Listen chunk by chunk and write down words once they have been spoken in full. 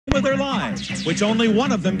with their lives, which only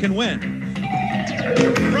one of them can win.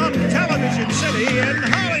 From Television City in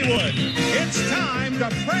Hollywood, it's time to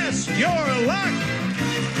press your luck.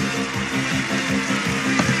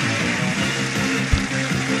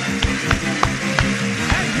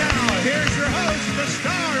 And now, here's your host, the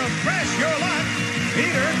star of Press Your Luck,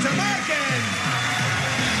 Peter Tomarken.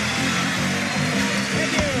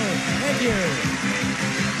 Thank you. Thank you.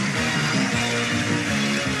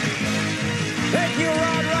 Thank you,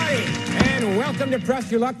 Rod Roddy. And welcome to Press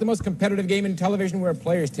Your Luck, the most competitive game in television where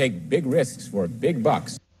players take big risks for big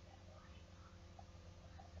bucks.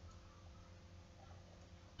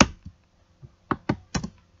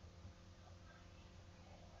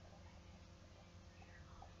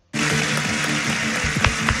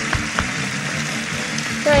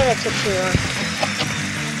 Sorry that took too long.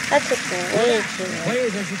 That took way too long.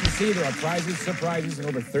 Players, as you can see, there are prizes, surprises, and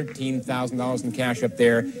over $13,000 in cash up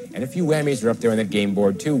there. And a few whammies are up there on that game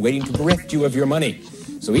board, too, waiting to bereft you of your money.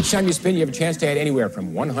 So each time you spin, you have a chance to add anywhere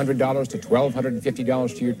from $100 to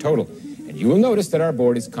 $1,250 to your total. And you will notice that our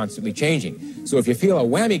board is constantly changing. So if you feel a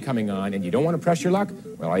whammy coming on and you don't want to press your luck,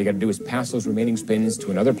 well, all you got to do is pass those remaining spins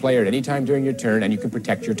to another player at any time during your turn, and you can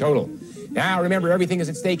protect your total. Now, remember, everything is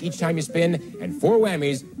at stake each time you spin, and 4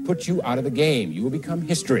 whammies put you out of the game. You will become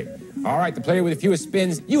history. All right, the player with the fewest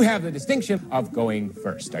spins, you have the distinction of going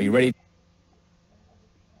first. Are you ready?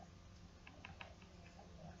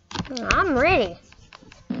 I'm ready.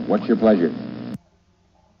 What's your pleasure?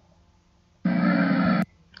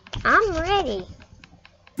 I'm ready.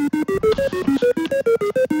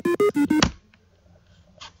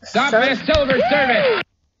 Stop and silver service!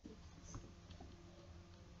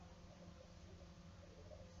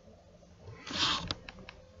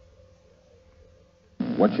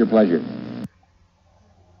 What's your pleasure?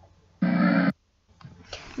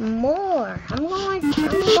 More. I'm going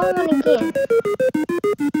again.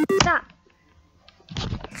 Stop.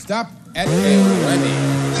 Stop at a whammy.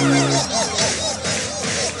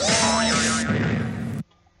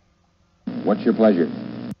 What's your pleasure?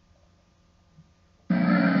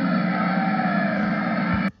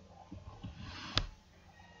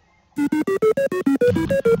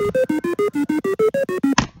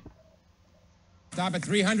 Stop at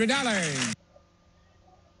 $300.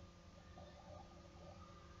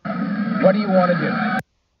 What do you want to do?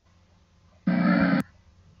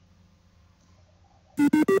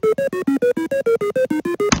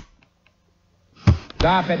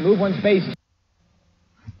 Stop it. Move one space.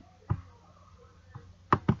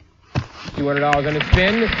 $200 on a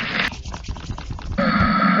spin.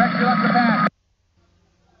 Press your luck to pass.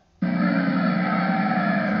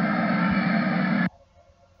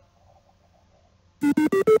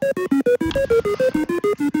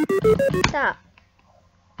 Stop.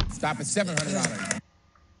 Stop at $700.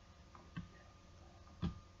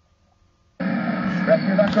 Press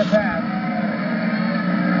your luck to pass.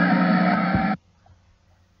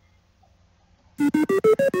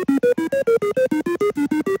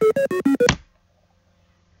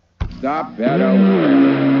 Stop that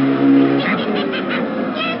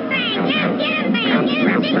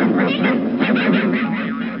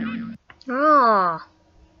Oh.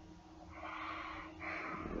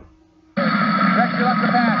 Press your luck to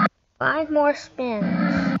pass. 5 more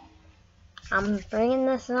spins. I'm bringing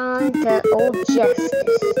this on to Old Justice.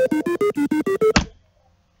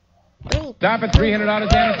 Stop at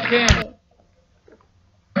 $300 and a spin.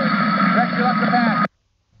 Press your luck to pass.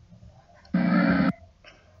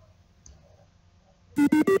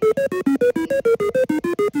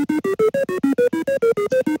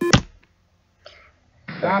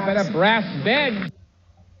 Stop at a brass bed.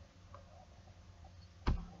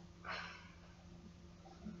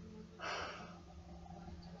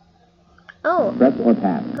 Oh, Press or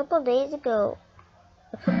pass. a couple days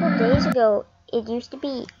ago, it used to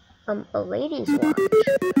be a ladies' watch.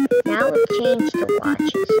 Now it changed to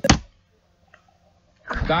watches.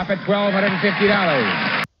 Stop at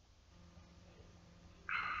 $1,250.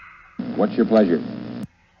 What's your pleasure?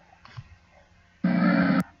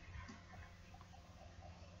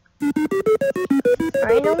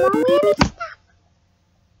 Alright, no more whammies.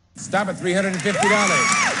 Stop at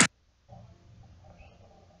 $350.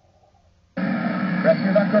 Press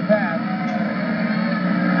your luck or pass.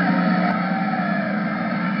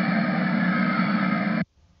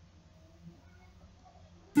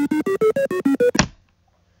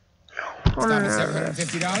 Stop at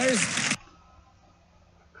 $750.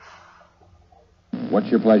 What's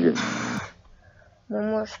your pleasure? One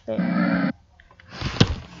more spin.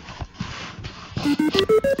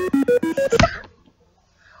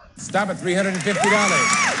 Stop at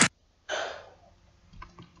 $350.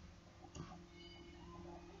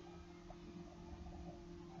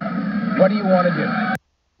 What do you want to do?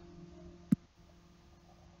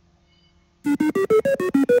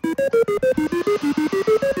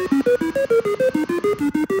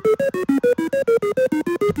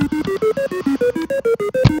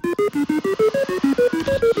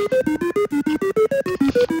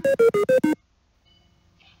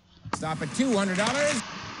 Stop at $200.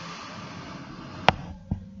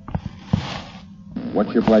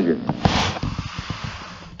 What's your pleasure?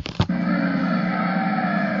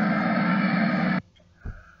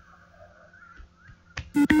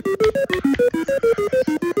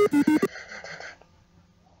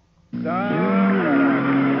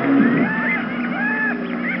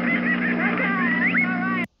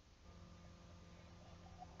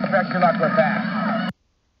 Press your luck with that.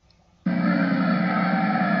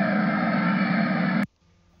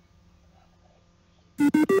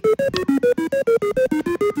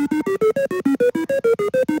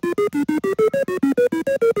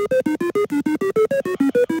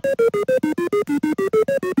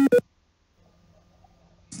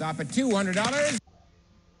 Stop at $200.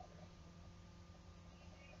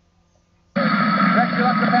 Press your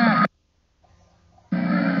luck with that.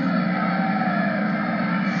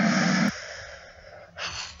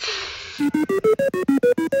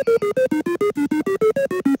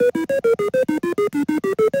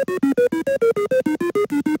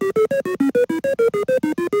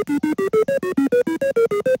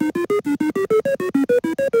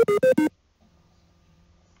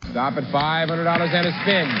 Stop at $500 and a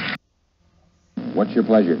spin. What's your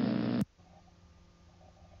pleasure?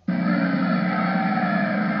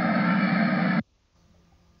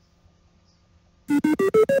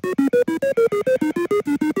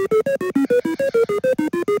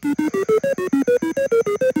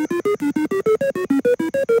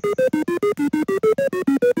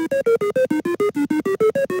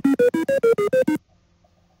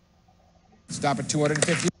 Stop at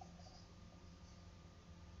 $250.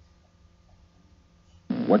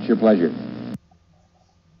 What's your pleasure?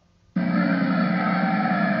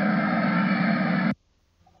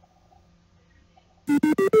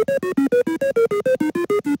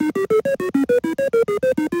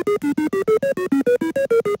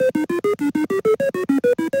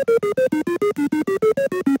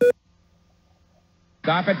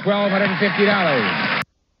 Stop at $1,250.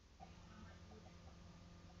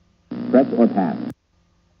 Press or pass.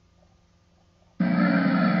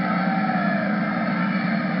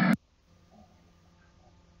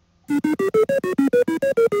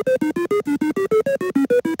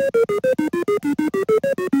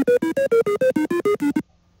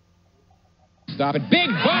 Stop it. Big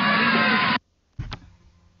buck!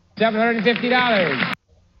 $750.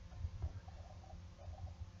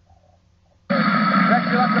 Press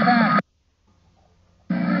your luck with that.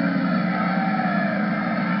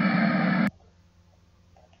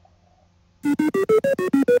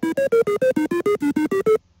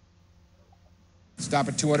 Stop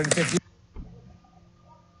at $250.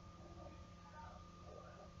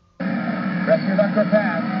 Press your luck or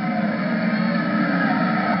pass.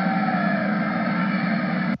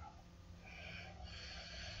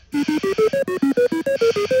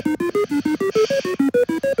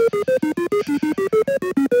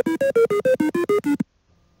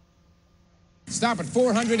 Stop at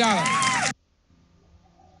 $400.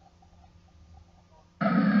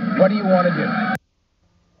 What do you want to do?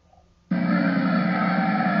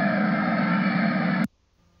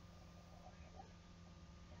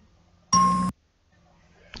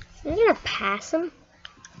 You're gonna pass him?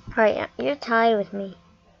 Alright, you're tied with me.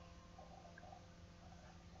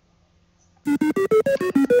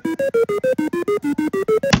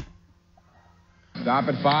 Stop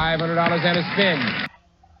at $500 and a spin.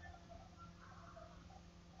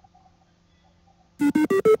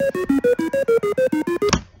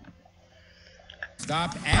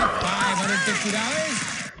 Stop at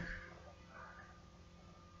 $550.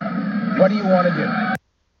 What do you want to do?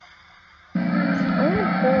 I'm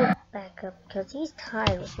gonna pull back up because he's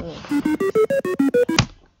tied with me.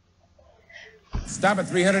 Stop at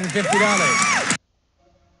 $350.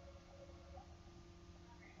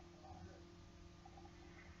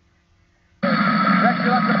 Press your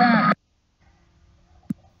luck with that.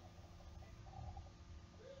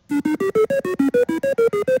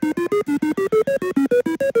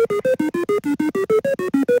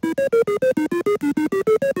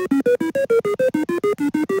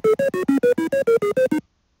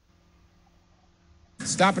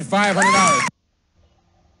 Stop at $500.